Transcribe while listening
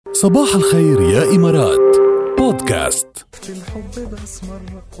صباح الخير يا إمارات بودكاست. في الحب بس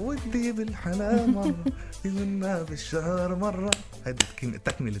مرة ودي بالحلا مرة يمنا بالشهر مرة. هذه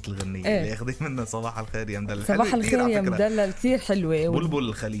تكملة الغنية اللي أخذي منها صباح الخير يا مدلل. صباح الخير يا مدلل كتير حلوة. بلبل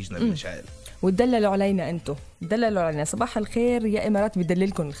الخليج نبي شعال وتدللوا علينا انتو، دللوا علينا. صباح الخير يا إمارات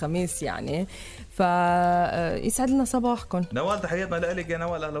بدللكم الخميس يعني، فيسعد لنا صباحكم. نوال تحياتنا لك يا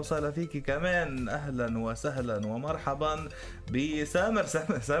نوال، أهلا وسهلا فيكي كمان. أهلا وسهلا ومرحبا بسامر.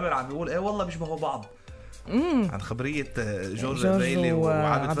 سامر عم بيقول إيه والله بيشبهوا بعض عن خبرية جورج بايلي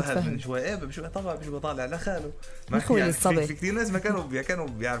وعبد فهد من شوي. ايه بشوف طبعا بيشبه طالع لخاله. ما يعني في كثير ناس ما كانوا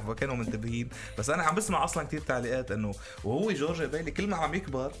بيعرفوا، كانوا منتبهين. بس انا عم بسمع اصلا كثير تعليقات انه وهو جورج بايلي كل ما عم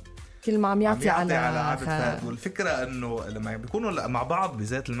يكبر كل ما عم يعطي على عبد فهد. والفكرة انه لما بيكونوا مع بعض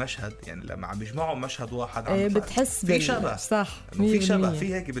بذات المشهد، يعني لما عم بيجمعوا مشهد واحد عم بتحس في شبه، صح، في شبه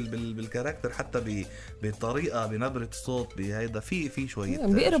في هيك بالكاركتر، حتى بالطريقة، بنبرة الصوت، بهيدا في شوية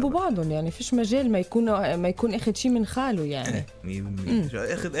بيقربوا بعضهم. يعني فيش مجال ما يكون اخذ شيء من خاله يعني.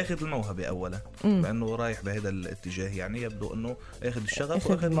 اخذ الموهبة اولا، لانه رايح بهذا الاتجاه. يعني يبدو انه اخذ الشغف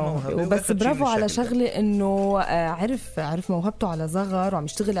واخذ الموهبة. وبس برافو على شغله انه عرف موهبته على صغر وعم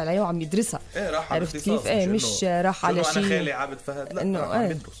يشتغل عليها وعم يدرسها. عرفت كيف؟ مش راح على شيء. انا خالي عابد فهد، لا انه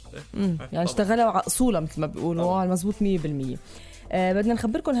عم يدرس. يعني اشتغلوا على اصوله مثل ما بيقولوا، على مزبوط 100%. بدنا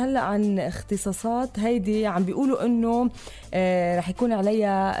نخبركم هلا عن اختصاصات. هيدي عم بيقولوا انه رح يكون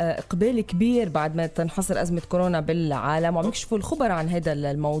عليها اقبال كبير بعد ما تنحصر أزمة كورونا بالعالم، وعم يكشفوا الخبراء عن هذا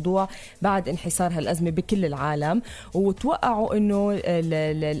الموضوع بعد انحسار هالأزمة بكل العالم. وتوقعوا انه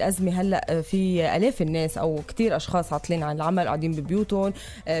الأزمة هلا في آلاف الناس او كتير اشخاص عاطلين عن العمل، قاعدين ببيوتهم.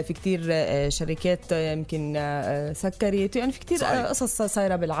 في كتير شركات يمكن سكرت، يعني في كتير قصص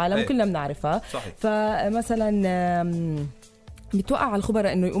صايرة بالعالم وكلنا بنعرفها. فمثلا بيتوقع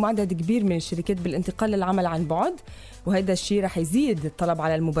الخبراء انه يقوم عدد كبير من الشركات بالانتقال للعمل عن بعد، وهذا الشيء رح يزيد الطلب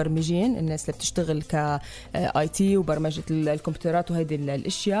على المبرمجين، الناس اللي بتشتغل كاي تي وبرمجة الكمبيوترات وهيدي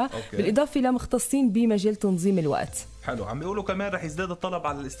الاشياء. بالاضافه لمختصين بمجال تنظيم الوقت. حلو. عم بيقولوا كمان رح يزداد الطلب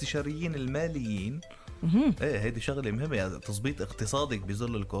على الاستشاريين الماليين. ايه هيدي شغله مهمه، يعني تظبيط اقتصادك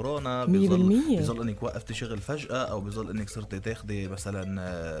بظل الكورونا، بظل انك وقفت شغل فجاه، او بظل انك صرتي تاخدي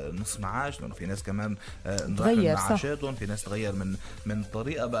مثلا نص معاش، لانه في ناس كمان تغير معاشاتهم، في ناس تغير من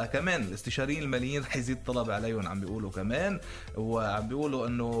طريقه بقى. كمان الاستشاريين الماليين رح يزيد الطلب عليهم عم بيقولوا كمان. وعم بيقولوا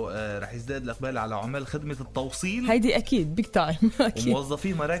انه رح يزداد الاقبال على عمال خدمه التوصيل. هيدي اكيد بيج تايم.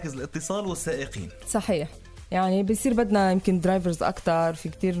 وموظفي مراكز الاتصال والسائقين. صحيح، يعني بيصير بدنا يمكن درايفرز أكتر. في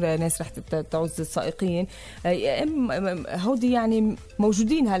كتير ناس رح تعوز السائقين. هودي يعني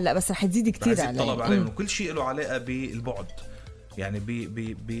موجودين هلأ، بس رح تزيد كتير عليهم. وكل شيء له علاقة بالبعد، يعني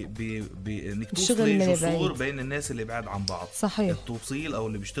انك توصلي جسور بين الناس اللي بعاد عن بعض. صحيح. التوصيل او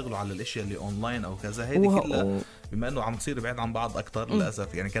اللي بيشتغلوا على الاشياء اللي اونلاين او كذا، هيدي كلها بما انه عم تصير بعيد عن بعض اكتر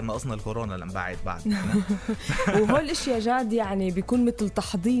للاسف. يعني كان ناقصنا الكورونا لنبعد بعد. وهول الاشياء جاد يعني بيكون مثل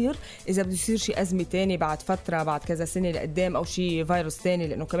تحضير اذا بده يصير شيء ازمه تاني بعد فتره، بعد كذا سنه لقدام، او شيء فيروس تاني،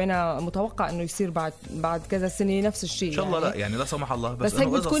 لانه كمان متوقع انه يصير بعد كذا سنه نفس الشيء. ان شاء الله يعني. لا يعني لا سمح الله، بس هيك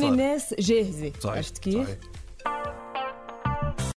بتكون الناس جاهزه. عرفت كيف؟ صحيح.